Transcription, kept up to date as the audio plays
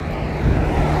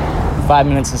5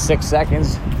 minutes and 6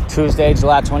 seconds. Tuesday,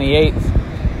 July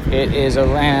 28th. It is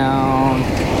around,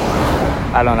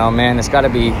 I don't know, man. It's got to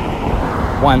be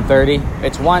 1:30.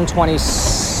 It's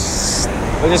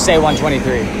 1:20. We'll just say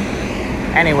 1:23.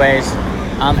 Anyways,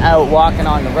 I'm out walking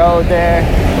on the road there.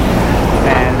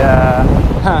 And,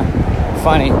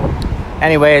 funny.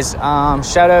 Anyways,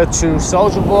 shout out to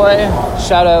Soulja Boy.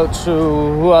 Shout out to,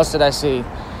 who else did I see?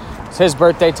 It's his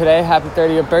birthday today. Happy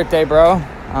 30th birthday, bro.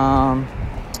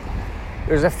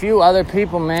 There's a few other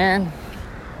people, man.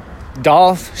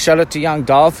 Dolph. Shout out to young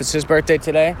Dolph. It's his birthday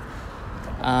today.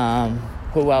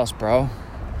 Who else, bro?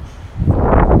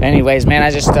 Anyways, man,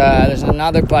 I just, there's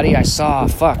another buddy I saw.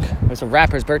 It's a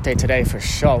rapper's birthday today for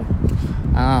sure.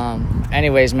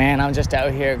 Anyways, man, I'm just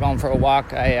out here going for a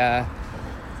walk.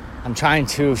 I'm trying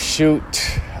to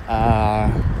shoot.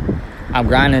 I'm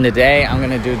grinding today. I'm going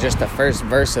to do just the first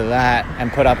verse of that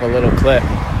and put up a little clip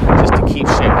just to keep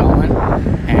shit going.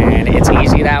 And it's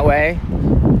easy that way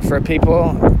for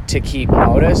people to keep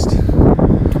noticed.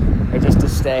 Or just to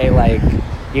stay, like,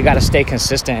 you got to stay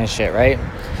consistent and shit, right?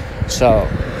 So,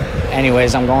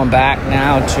 anyways, I'm going back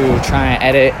now to try and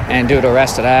edit and do the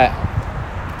rest of that.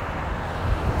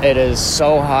 It is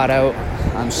so hot out.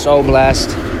 I'm so blessed.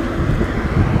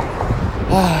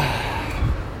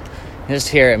 Just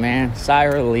hear it, man. Sigh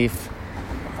of relief.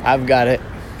 I've got it.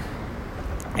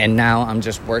 And now I'm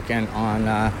just working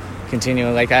on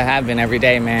continuing like I have been every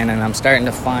day, man. And I'm starting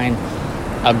to find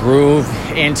a groove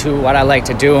into what I like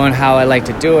to do and how I like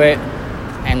to do it.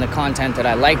 And the content that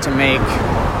I like to make.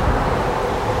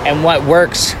 And what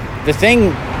works. The thing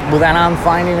that I'm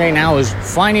finding right now is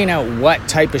finding out what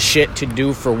type of shit to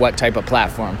do for what type of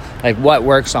platform. Like what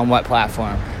works on what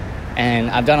platform. And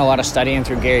I've done a lot of studying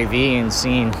through Gary Vee and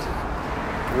seen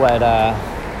what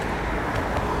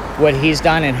he's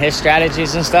done in his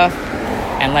strategies and stuff.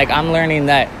 And like I'm learning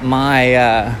that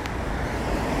my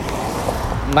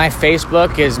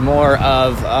Facebook is more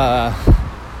of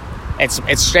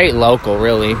it's straight local,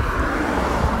 really.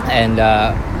 And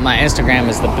my Instagram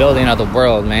is the building of the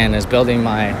world, man. Is building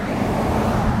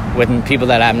with people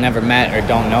that I've never met or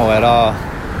don't know at all.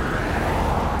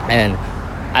 And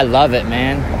I love it,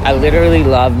 man. I literally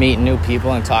love meeting new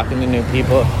people and talking to new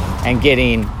people and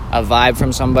getting a vibe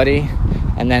from somebody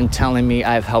and then telling me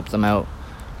I've helped them out.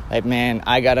 Like, man,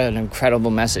 I got an incredible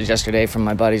message yesterday from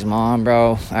my buddy's mom,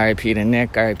 bro. R.I.P. to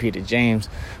Nick, R.I.P. to James.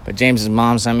 But James's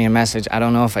mom sent me a message. I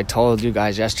don't know if I told you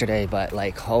guys yesterday, but,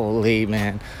 like, holy,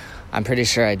 man. I'm pretty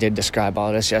sure I did describe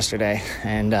all this yesterday.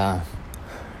 And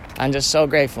I'm just so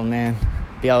grateful, man.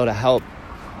 Be able to help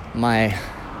my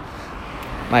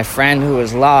friend who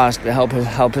was lost, to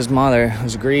help his mother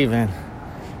who's grieving.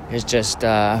 It's just,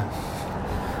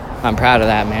 I'm proud of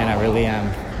that, man. I really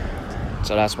am.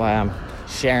 So that's why I'm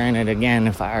sharing it again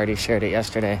if I already shared it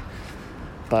yesterday.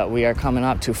 But we are coming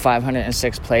up to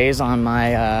 506 plays on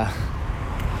my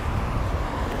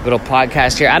little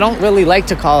podcast here. I don't really like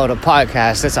to call it a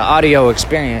podcast. It's an audio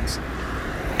experience.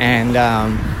 And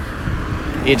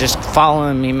you're just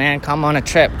following me, man. Come on a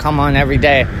trip. Come on every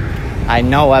day. I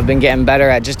know I've been getting better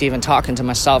at just even talking to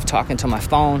myself, talking to my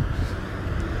phone.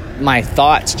 My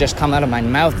thoughts just come out of my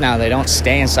mouth now. They don't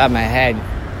stay inside my head.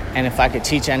 And if I could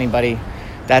teach anybody,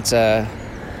 that's a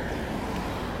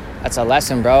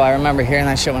lesson, bro. I remember hearing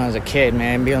that shit when I was a kid,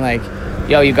 man. Being like,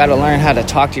 yo, you got to learn how to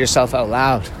talk to yourself out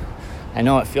loud. I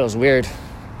know it feels weird,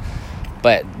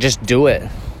 but just do it.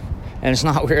 And it's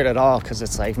not weird at all because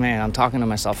it's like, man, I'm talking to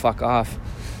myself. Fuck off.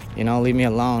 You know, leave me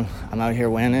alone. I'm out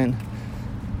here winning.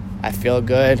 I feel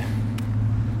good.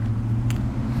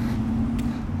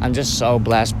 I'm just so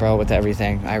blessed, bro, with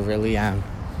everything. I really am.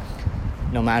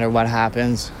 No matter what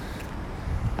happens.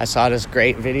 I saw this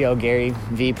great video Gary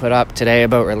Vee put up today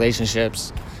about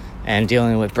relationships and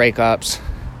dealing with breakups.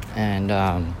 And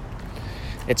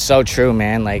it's so true,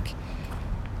 man. Like,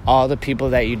 all the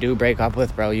people that you do break up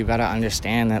with, bro, you got to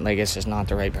understand that, like, it's just not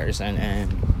the right person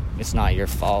and it's not your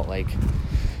fault. Like,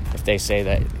 if they say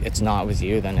that it's not with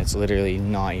you, then it's literally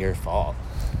not your fault.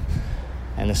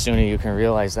 And the sooner you can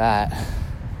realize that,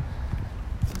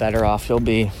 the better off you'll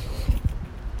be.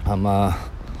 I'm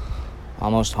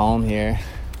almost home here.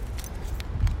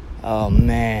 Oh,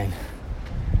 man.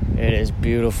 It is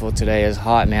beautiful today. It's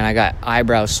hot, man. I got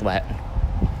eyebrow sweat.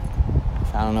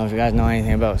 I don't know if you guys know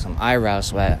anything about some eyebrow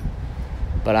sweat,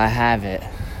 but I have it.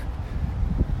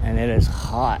 And it is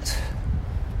hot.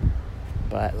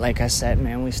 But like I said,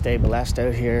 man, we stay blessed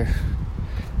out here.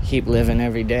 Keep living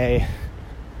every day.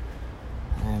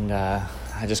 And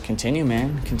I just continue,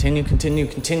 man. Continue.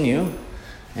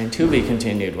 And to be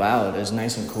continued. Wow, it is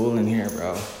nice and cool in here,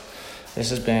 bro. This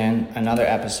has been another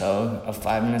episode of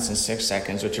 5 minutes and 6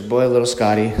 seconds with your boy Little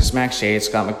Scotty, Smack Shade,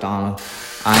 Scott McDonald.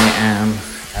 I am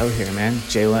out here, man.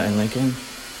 Jayla and Lincoln,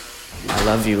 I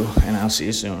love you, and I'll see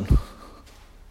you soon.